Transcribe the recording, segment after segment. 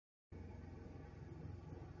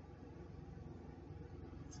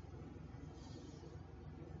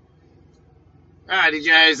Alrighty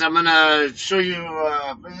guys, I'm gonna show you,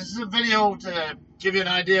 this is a video to give you an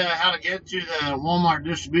idea how to get to the Walmart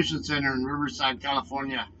distribution center in Riverside,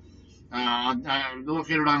 California,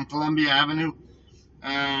 located on Columbia Avenue.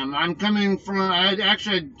 I'm coming from,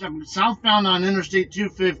 I'm southbound on Interstate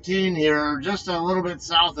 215 here, just a little bit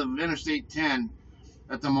south of Interstate 10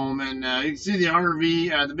 at the moment. You can see the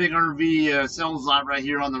RV, the big RV sales lot right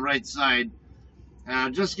here on the right side.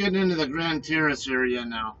 Just getting into the Grand Terrace area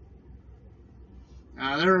now.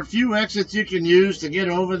 There are a few exits you can use to get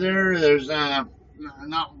over there. There's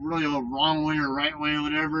not really a wrong way or right way or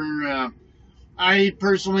whatever. I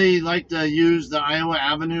personally like to use the Iowa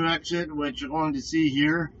Avenue exit, which you're going to see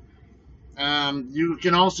here. You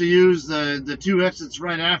can also use the two exits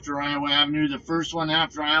right after Iowa Avenue. The first one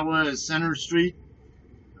after Iowa is Center Street,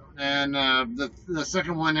 and the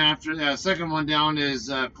second one second one down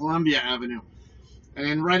is Columbia Avenue. And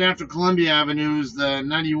then right after Columbia Avenue is the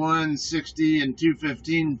 91, 60, and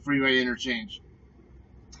 215 freeway interchange.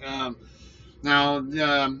 Now,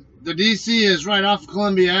 the DC is right off of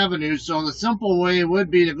Columbia Avenue, so the simple way would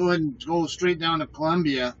be to go ahead and go straight down to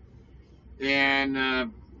Columbia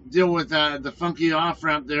and deal with the funky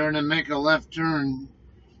off-ramp there, and then make a left turn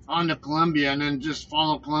onto Columbia, and then just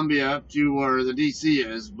follow Columbia up to where the DC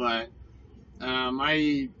is. But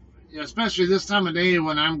especially this time of day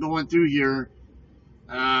when I'm going through here,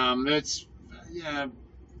 now as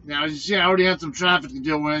you see, I already had some traffic to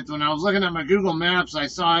deal with. When I was looking at my Google Maps, I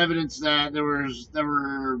saw evidence that there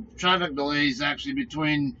were traffic delays actually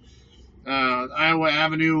between Iowa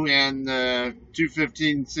Avenue and the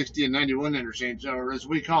 215, 60, and 91 interchange, or as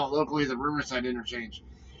we call it locally, the Riverside interchange.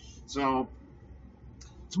 So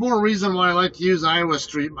it's more reason why I like to use Iowa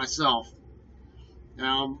Street myself.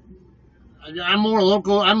 Now, I'm more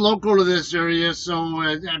local. I'm local to this area, so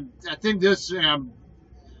I think this.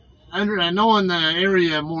 I know in the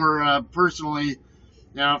area more personally.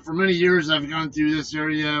 Now, for many years, I've gone through this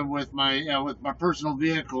area with my personal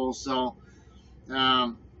vehicle. So,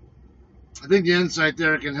 I think the insight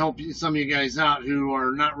there can help some of you guys out who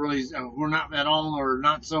are not really, who are not at all, or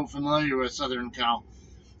not so familiar with Southern Cal.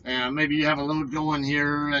 Maybe you have a load going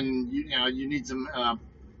here, and you need some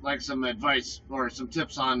some advice or some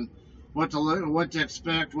tips on what to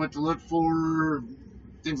expect, what to look for,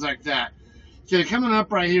 things like that. Okay, coming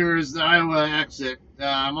up right here is the Iowa exit.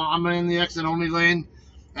 I'm in the exit only lane.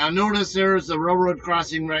 Now notice there's a railroad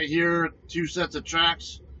crossing right here, two sets of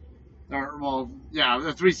tracks, or well, yeah,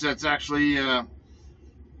 three sets actually.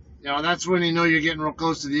 That's when you know you're getting real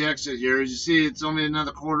close to the exit here. As you see, it's only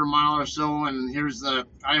another quarter mile or so, and here's the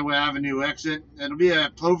Iowa Avenue exit. It'll be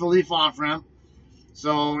a cloverleaf off ramp,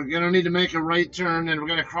 so we're gonna need to make a right turn, and we're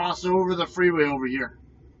gonna cross over the freeway over here.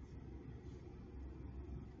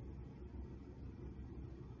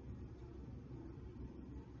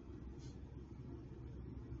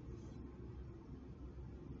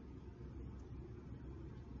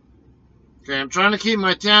 Okay, I'm trying to keep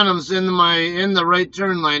my tandems in the right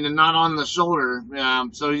turn lane and not on the shoulder.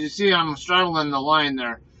 So you see I'm straddling the line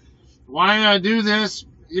there. Why I do this,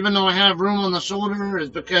 even though I have room on the shoulder, is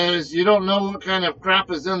because you don't know what kind of crap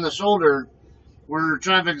is in the shoulder where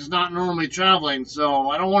traffic is not normally traveling. So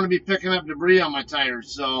I don't want to be picking up debris on my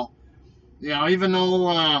tires. So even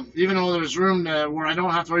though there's room where I don't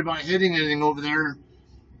have to worry about hitting anything over there,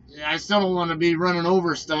 I still don't want to be running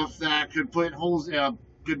over stuff that could put holes.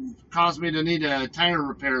 Could cause me to need a tire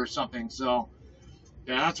repair or something. So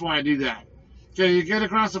that's why I do that. Okay, you get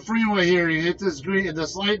across the freeway here, you hit this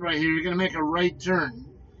light right here, you're gonna make a right turn,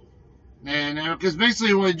 and because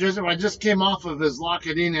basically what I just came off of is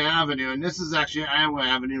Lockadina Avenue, and this is actually Iowa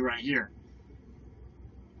Avenue right here.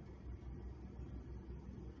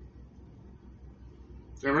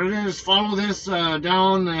 So we're gonna just follow this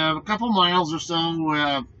down a couple miles or so.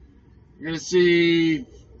 You're gonna see.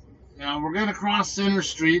 Now we're going to cross Center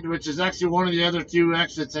Street, which is actually one of the other two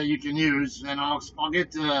exits that you can use, and I'll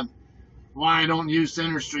get to why I don't use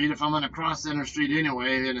Center Street if I'm going to cross Center Street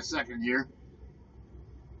anyway in a second here.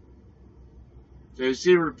 So you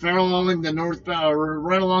see we're paralleling the northbound, we're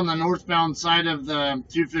right along the northbound side of the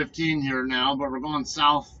 215 here now, but we're going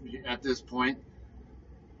south at this point.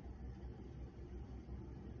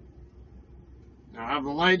 Now I have the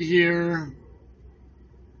light here.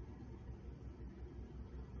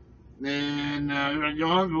 Then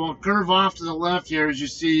we'll curve off to the left here, as you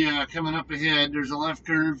see coming up ahead. There's a left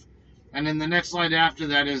curve, and then the next light after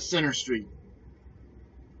that is Center Street,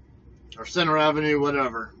 or Center Avenue,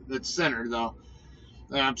 whatever. It's Center though.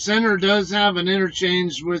 Center does have an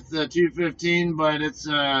interchange with the 215, but it's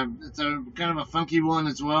a kind of a funky one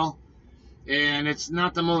as well, and it's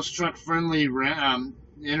not the most truck friendly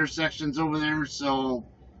intersections over there. So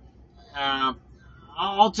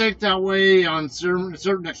I'll take that way on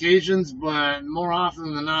certain occasions, but more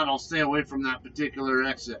often than not, I'll stay away from that particular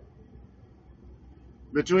exit.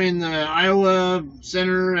 Between the Iowa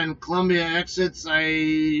Center and Columbia exits,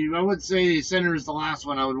 I would say Center is the last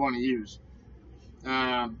one I would want to use.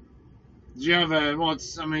 You have a well,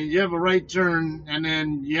 it's I mean you have a right turn, and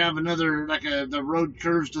then you have another the road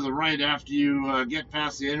curves to the right after you get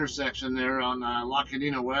past the intersection there on La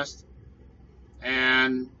Cadena West,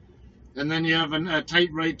 and then you have a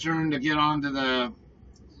tight right turn to get onto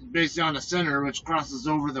basically on the Center, which crosses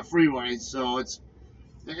over the freeway. So it's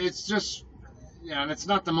just yeah, and it's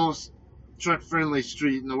not the most truck friendly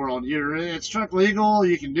street in the world. It's truck legal,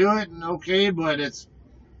 you can do it and okay, but it's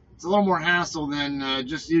a little more hassle than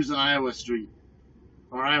just using Iowa Street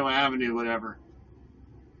or Iowa Avenue, whatever.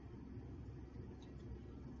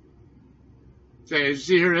 Okay, as you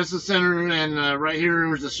see here, this is the Center, and right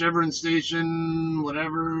here is the Chevron station,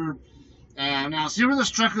 whatever. And now, see where this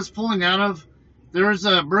truck is pulling out of? There's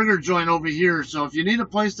a burger joint over here, so if you need a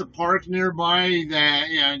place to park nearby,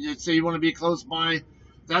 let's say you want to be close by,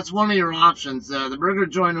 that's one of your options. The burger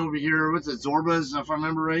joint over here, what's it, Zorba's, if I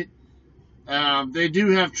remember right? They do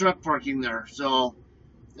have truck parking there, so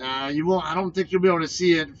you won't. I don't think you'll be able to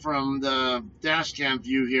see it from the dash cam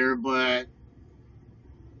view here, but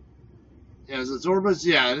yeah, is it Zorba's?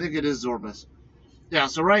 Yeah, I think it is Zorba's. Yeah,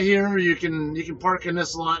 so right here you can park in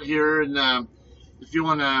this lot here, and if you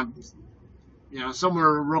want to,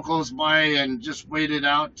 somewhere real close by and just wait it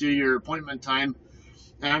out to your appointment time.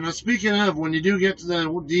 And speaking of, when you do get to the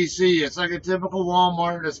DC, it's like a typical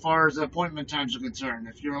Walmart as far as appointment times are concerned.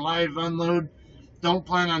 If you're a live unload, don't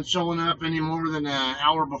plan on showing up any more than an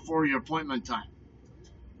hour before your appointment time.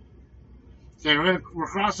 Okay, we're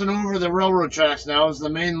crossing over the railroad tracks now. It's the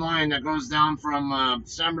main line that goes down from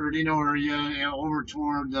San Bernardino area over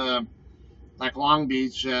toward like Long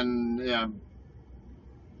Beach and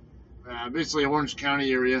basically Orange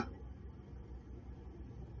County area.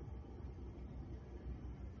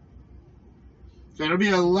 So there'll be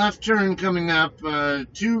a left turn coming up. I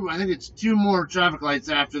think it's two more traffic lights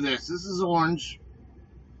after this. This is orange.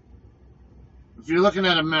 If you're looking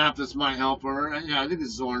at a map, this might help. Or yeah, I think this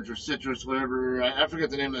is orange or citrus, whatever. I forget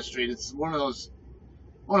the name of the street. It's one of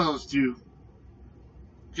those two.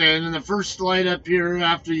 Okay, and then the first light up here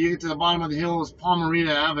after you get to the bottom of the hill is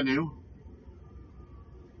Palmerita Avenue.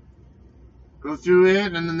 Go through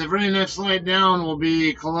it, and then the very next light down will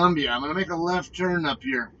be Columbia. I'm going to make a left turn up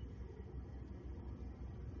here.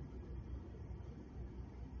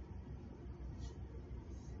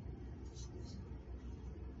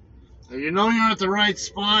 You know you're at the right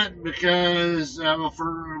spot because,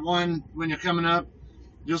 for one, when you're coming up,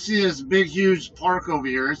 you'll see this big, huge park over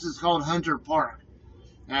here. This is called Hunter Park.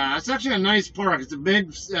 It's actually a nice park. It's a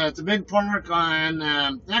big park.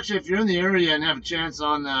 Actually, if you're in the area and have a chance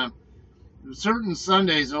on certain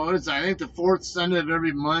Sundays, it's I think the fourth Sunday of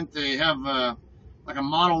every month, they have like a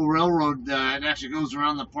model railroad that actually goes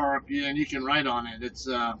around the park, and you can ride on it. It's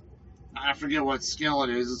I forget what scale it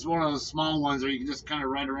is. It's one of those small ones where you can just kind of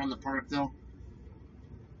ride around the park, though.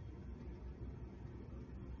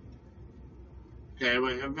 Okay,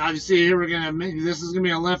 as you see here, this is gonna be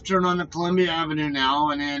a left turn on the Columbia Avenue now,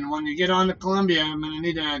 and then when you get on to Columbia, I'm gonna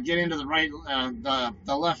need to get into the right,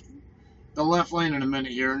 the left lane in a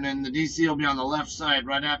minute here, and then the DC will be on the left side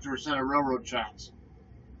right after a set of railroad tracks.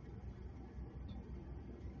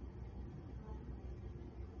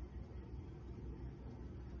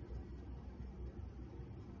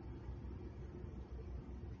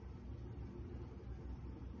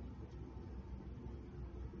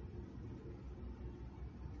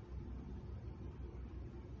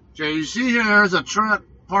 Okay, you see here, there's a truck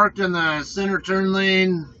parked in the center turn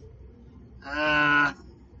lane. I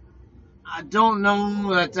don't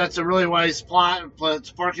know that that's a really wise spot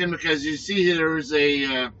to park in because you see there is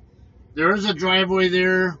a driveway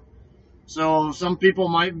there, so some people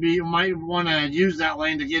might want to use that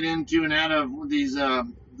lane to get into and out of these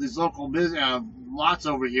local business lots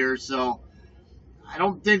over here. So I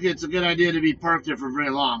don't think it's a good idea to be parked there for very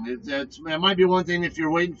long. It might be one thing if you're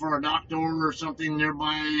waiting for a doctor or something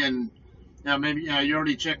nearby, and maybe you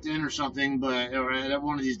already checked in or something, or at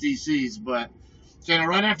one of these DCs. But okay, now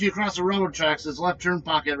right after you cross the railroad tracks, this left turn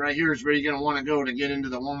pocket right here is where you're going to want to go to get into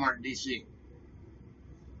the Walmart DC.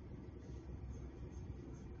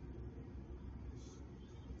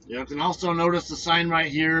 You can also notice the sign right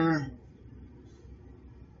here.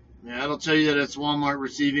 Yeah, it'll tell you that it's Walmart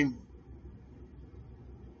receiving.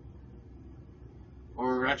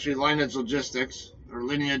 Or actually Lineage Logistics, or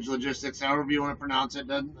Lineage Logistics, however you want to pronounce it.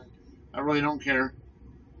 I really don't care.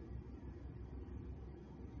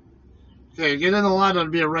 Okay, get in the lot, it'll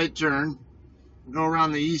be a right turn. Go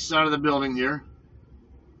around the east side of the building here.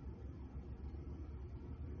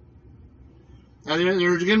 Now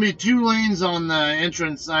there's going to be 2 lanes on the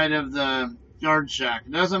entrance side of the guard shack.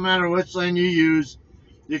 It doesn't matter which lane you use.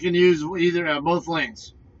 You can use either both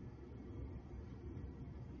lanes.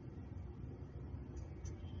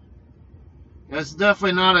 That's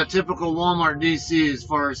definitely not a typical Walmart DC as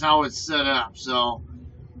far as how it's set up. So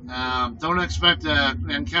don't expect to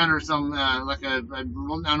encounter some like a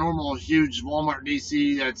normal huge Walmart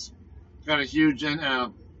DC that's got a huge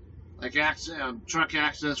like truck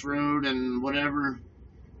access road and whatever.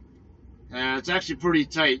 It's actually pretty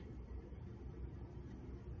tight.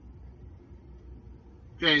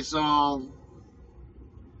 Okay, so of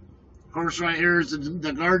course right here is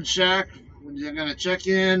the guard shack. You're gonna check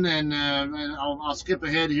in, and I'll skip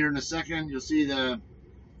ahead here in a second. You'll see the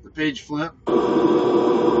page flip.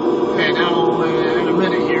 Okay, now in a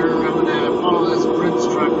minute here, I'm gonna follow this Prince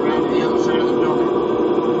truck around to the other side of the building.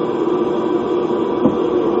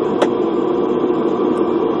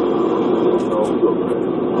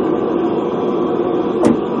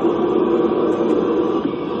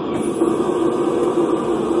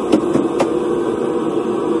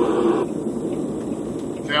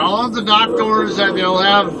 All of the dock doors that they'll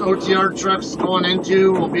have OTR trucks going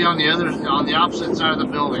into will be on the opposite side of the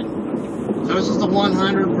building. So this is the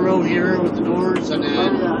 100 row here with the doors, and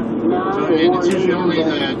then it's usually only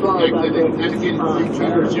the dedicated fleet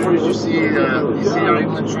trailers here. As you see our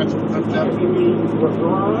England trucks hooked up.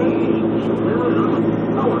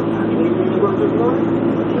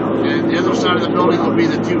 And the other side of the building will be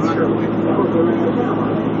the 200 wing.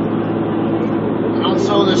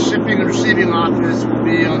 Also, the shipping and receiving office will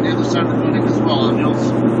be on the other side of the building as well. And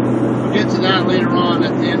we'll get to that later on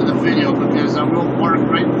at the end of the video, because I will park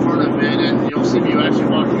right in front of it, and you'll see me actually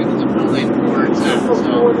walking into the building where it's at.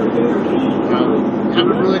 So you'll have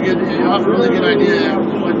a really good idea of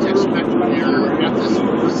what to expect when you're at this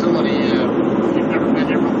facility. If you've never been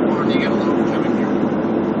here before and you get a little coming here.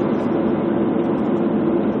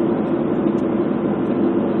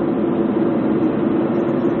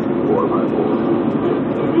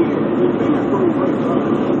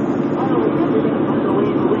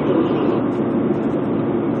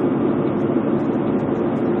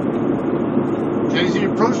 As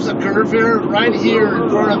you approach the curve here, right here in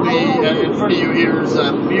front of you here is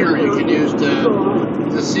a mirror you can use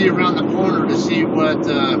to see around the corner to see what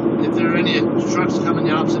if there are any trucks coming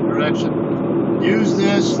the opposite direction. Use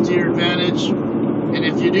this to your advantage, and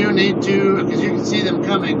if you do need to, because you can see them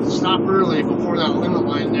coming, stop early before that limit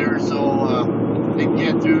line there, so they can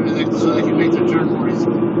get through, so they can make their turn more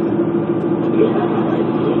easily.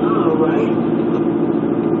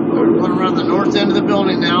 We're going around the north end of the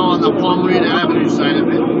building now on the Columbia Ave side of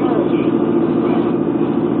it.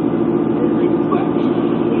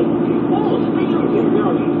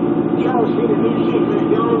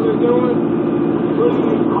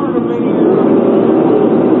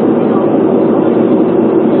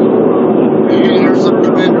 And here's some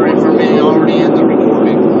commentary for me already in the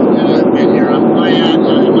recording. And here I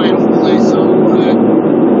might overlay some, but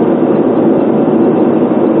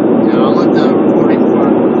I'll let the recording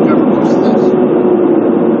part cover most of this.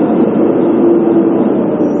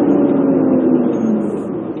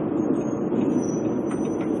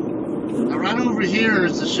 Now right over here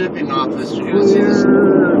is the shipping office. You're going to see this.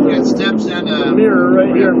 It steps and a mirror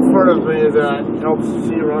right here in front of me that helps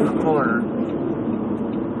see around the corner.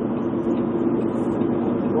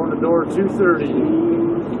 Going to door 230.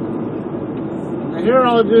 And here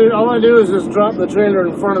all I do is just drop the trailer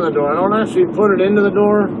in front of the door. I don't actually put it into the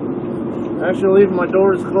door. I actually leave my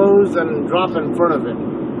doors closed and drop in front of it.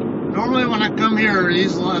 Normally when I come here,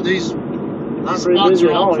 these spots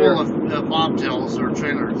are all full of bobtails or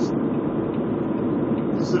trailers.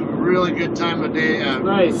 This is a really good time of day.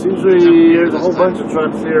 Nice. Usually there's a whole bunch of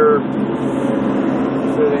trucks here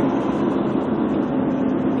sitting.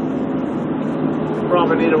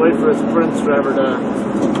 Probably need to wait for this Prince driver to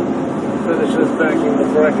finish this packing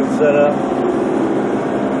before I can set up.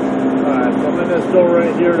 Alright, so I'm in this door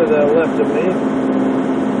right here to the left of me.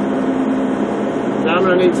 Now I'm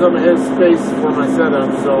going to need some of his space for my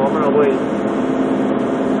setup, so I'm going to wait.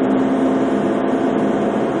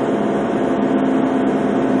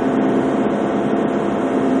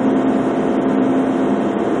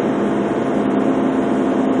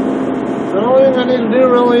 I need to do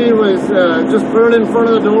really was just put it in front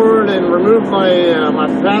of the door and then remove my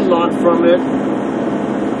padlock from it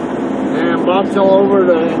and bobtail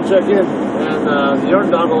over and check in, and the yard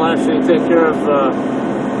dog will actually take care of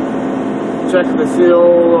checking the seal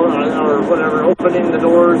or whatever, opening the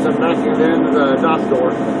doors and backing it into the dock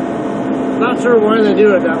door. Not sure why they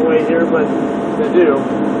do it that way here, but they do.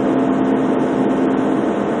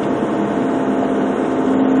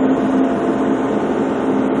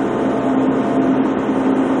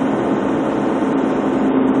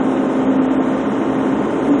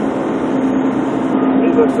 He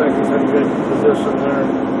looks like he's in good position there.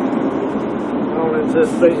 I don't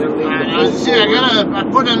anticipate him needing to see, I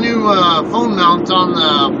put a new phone mount on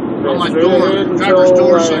my door, driver's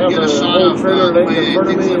door, so I get a shot of the way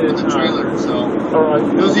things look in the trailer. So,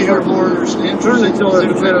 those of you who are more interested in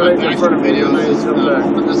my action videos,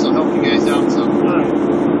 hoping this will help you guys out some.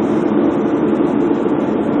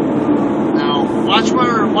 Now, watch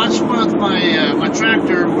with my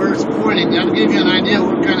tractor where it's pointing. That'll give you an idea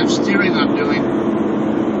what kind of steering I'm doing.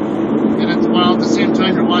 And while at the same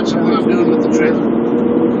time you're watching what I'm doing with the trailer.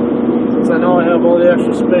 Since I know I have all the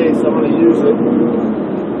extra space, I'm going to use it.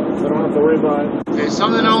 So I don't have to worry about it. Okay,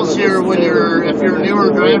 something else here if you're a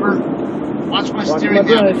newer driver, watch my steering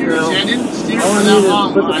down here. See, I didn't steer for that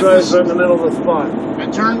long. Put the drive right in the middle of the spot. I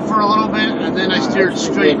turned for a little bit and then I steered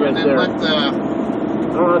straight and then let the. I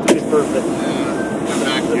don't have to be perfect. Come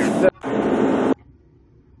back here.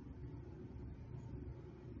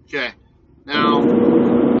 Okay, now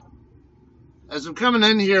as I'm coming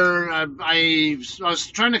in here, I was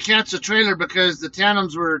trying to catch the trailer because the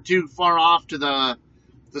tandems were too far off to the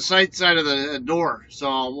sight side of the door. So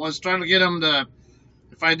I was trying to get them to,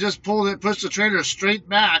 if I just push the trailer straight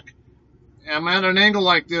back, I'm at an angle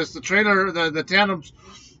like this, the trailer, the tandems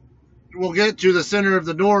will get to the center of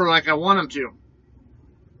the door like I want them to.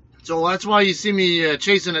 So that's why you see me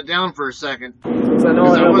chasing it down for a second. Because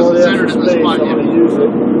I wasn't centered in the spot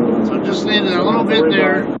yet. So just needed a little bit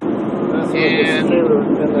there. And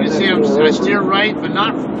you see I steer right, but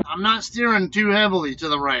I'm not steering too heavily to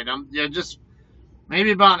the right. I'm just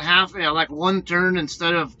maybe about half, like one turn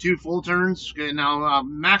instead of 2 full turns. Now,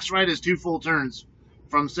 max right is 2 full turns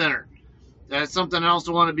from center. That's something else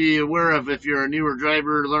to want to be aware of if you're a newer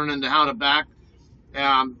driver learning how to back.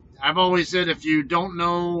 I've always said if you don't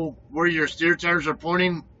know where your steer tires are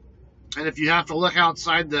pointing, and if you have to look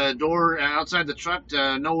outside the door, outside the truck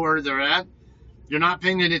to know where they're at, you're not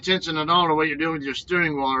paying any attention at all to what you're doing with your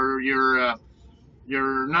steering wheel, or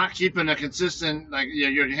you're not keeping a consistent,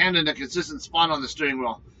 your hand in a consistent spot on the steering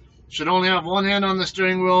wheel. Should only have one hand on the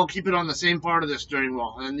steering wheel, keep it on the same part of the steering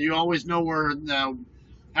wheel, and you always know where,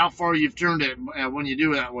 how far you've turned it when you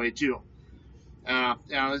do it that way too.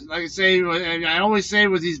 Like I say, I always say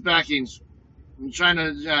with these backings, I'm trying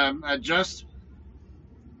to adjust,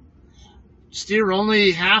 steer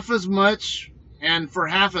only half as much and for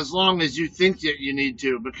half as long as you think that you need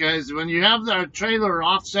to, because when you have the trailer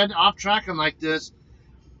off tracking like this,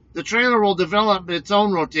 the trailer will develop its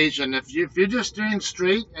own rotation. If you're just steering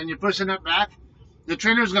straight and you're pushing it back, the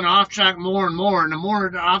trailer's going to off track more and more, and the more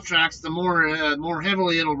it off tracks, the more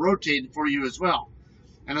heavily it'll rotate for you as well,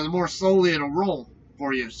 and the more slowly it'll roll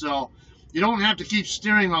for you. So you don't have to keep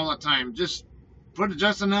steering all the time. Just put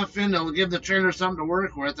just enough in to give the trailer something to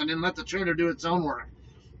work with, and then let the trailer do its own work.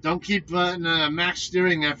 Don't keep putting max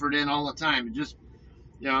steering effort in all the time. Just,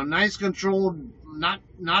 nice controlled, not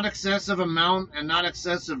excessive amount and not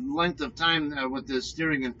excessive length of time with the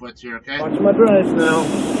steering inputs here. Okay. Watch my drive now.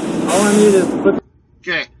 All I need is put.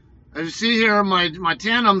 Okay. As you see here, my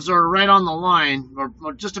tandems are right on the line,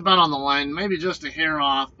 or just about on the line, maybe just a hair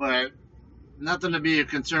off, but nothing to be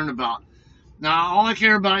concerned about. Now, all I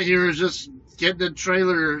care about here is just get the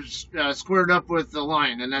trailer squared up with the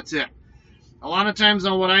line, and that's it. A lot of times,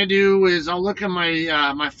 what I do is I'll look at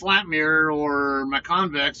my flat mirror or my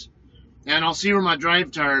convex, and I'll see where my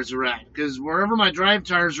drive tires are at, because wherever my drive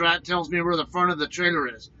tires are at tells me where the front of the trailer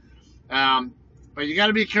is. But you got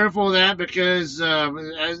to be careful of that, because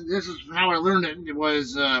this is how I learned it. It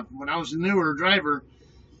was when I was a newer driver.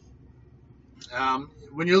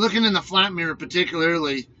 When you're looking in the flat mirror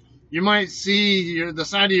particularly, you might see the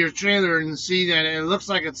side of your trailer and see that it looks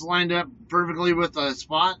like it's lined up perfectly with the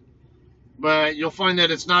spot, but you'll find that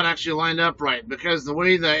it's not actually lined up right, because the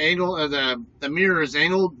way the angle of the mirror is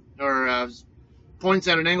angled, or points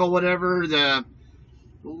at an angle, whatever,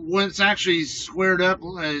 when it's actually squared up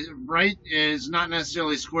right is not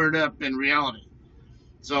necessarily squared up in reality.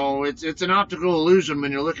 So it's an optical illusion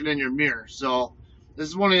when you're looking in your mirror. So this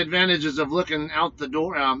is one of the advantages of looking out the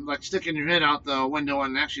door, like sticking your head out the window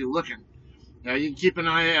and actually looking. Now you can keep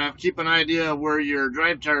an idea of where your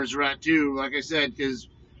drive tires are at too, like I said, because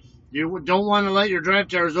you don't want to let your drive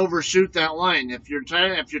tires overshoot that line. If your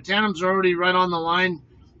tandems are already right on the line,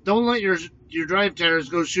 don't let your drive tires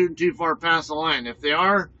go shooting too far past the line. If they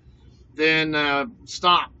are, then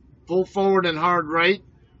stop, pull forward and hard right,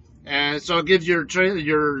 and so it gives your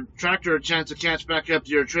tractor a chance to catch back up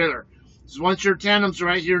to your trailer. So once your tandem's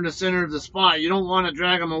right here in the center of the spot, you don't want to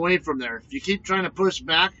drag them away from there. If you keep trying to push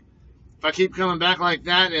back, if I keep coming back like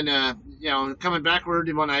that and you know, coming backward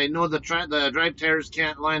when I know the drive tires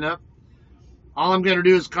can't line up, all I'm going to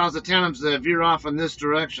do is cause the tandems to veer off in this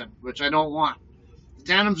direction, which I don't want. The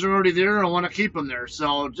tandems are already there. I want to keep them there.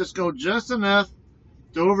 So just go just enough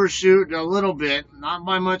to overshoot a little bit, not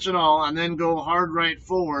by much at all, and then go hard right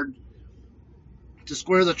forward to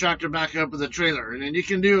square the tractor back up with the trailer. And then you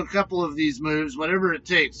can do a couple of these moves, whatever it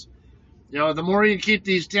takes. You know, the more you keep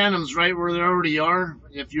these tandems right where they already are,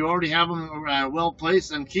 if you already have them well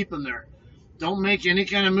placed, then keep them there. Don't make any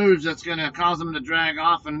kind of moves that's going to cause them to drag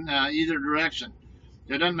off in either direction.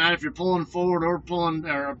 It doesn't matter if you're pulling forward or pulling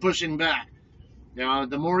or pushing back. You know,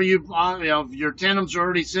 the more you know, if your tandems are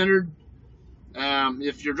already centered,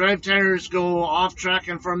 if your drive tires go off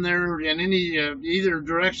tracking from there in any either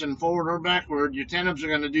direction, forward or backward, your tandems are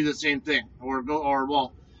going to do the same thing,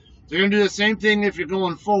 well, they're going to do the same thing if you're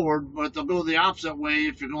going forward, but they'll go the opposite way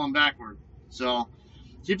if you're going backward. So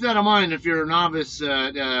keep that in mind if you're a novice,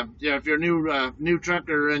 yeah, if you're a new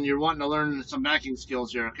trucker and you're wanting to learn some backing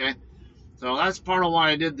skills here, okay? So that's part of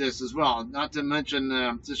why I did this as well. Not to mention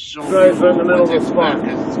just showing people in the middle of the spot.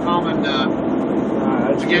 Because it's common to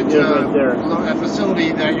get to a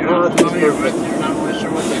facility that you're not familiar with, you're not really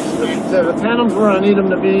sure what to expect. The tandems where I need them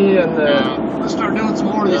to be, and let's start doing some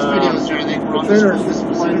more of these videos here. I think we're on this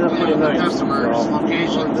specifically on the customers'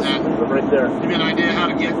 locations and right there. give you an idea how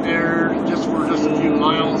to get there just for just a few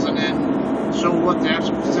miles, and then show what the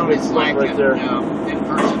actual facility's like right in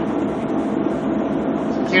person.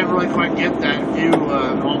 So you can't really quite get that view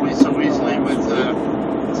always so easily with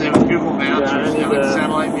say with Google Maps or with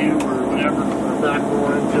satellite view or whatever. Back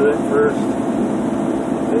more into it first.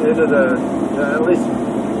 Into the at least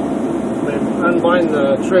unbind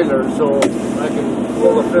the trailer so I can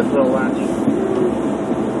pull the fifth row latch.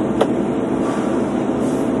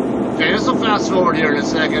 Okay, this will fast forward here in a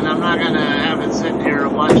second. I'm not gonna have it sitting here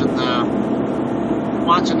watching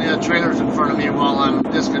the trailers in front of me while I'm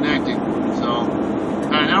disconnecting. So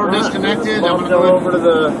now we're disconnected. I'm gonna go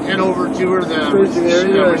head over to where the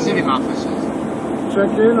receiving office is. Check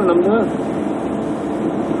in and I'm done.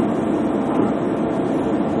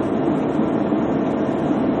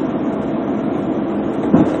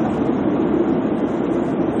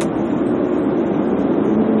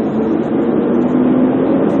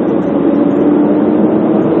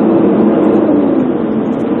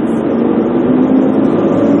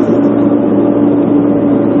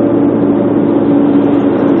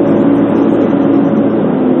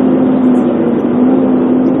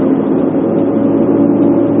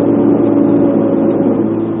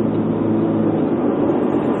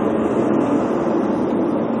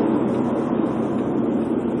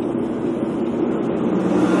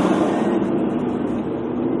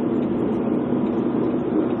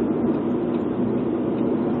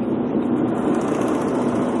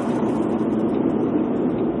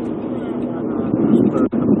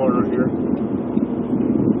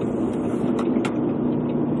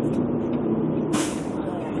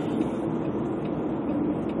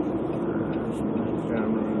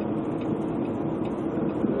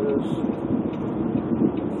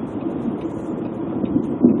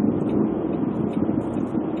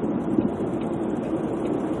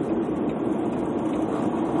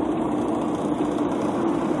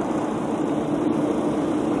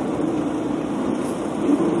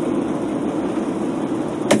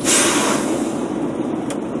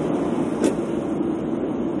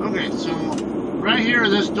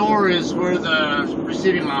 This door is where the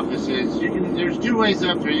receiving office is. There's two ways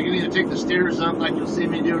up there. You can either take the stairs up like you'll see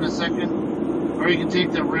me do in a second, or you can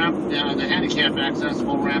take the ramp down, the handicap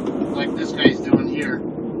accessible ramp like this guy's doing here.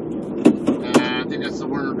 I think that's the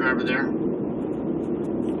Werner driver there.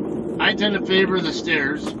 I tend to favor the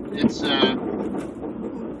stairs. It's yeah,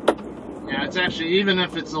 it's actually, even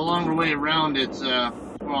if it's a longer way around, it's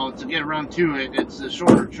well, to get around to it, it's a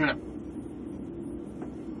shorter trip.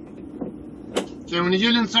 So when you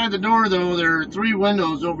get inside the door, though, there are 3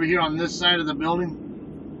 windows over here on this side of the building.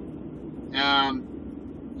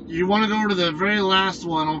 You want to go to the very last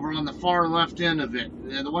one over on the far left end of it,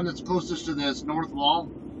 the one that's closest to this north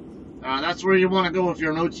wall. That's where you want to go if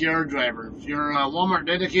you're an OTR driver. If you're a Walmart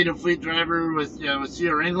dedicated fleet driver with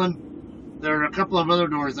Sierra England, there are a couple of other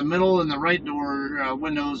doors. The middle and the right door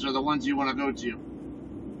windows are the ones you want to go to.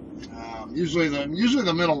 Usually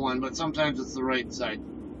the middle one, but sometimes it's the right side.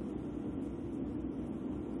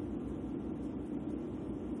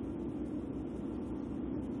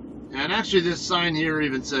 And actually, this sign here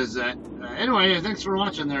even says that. Anyway, thanks for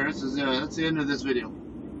watching there. That's the end of this video.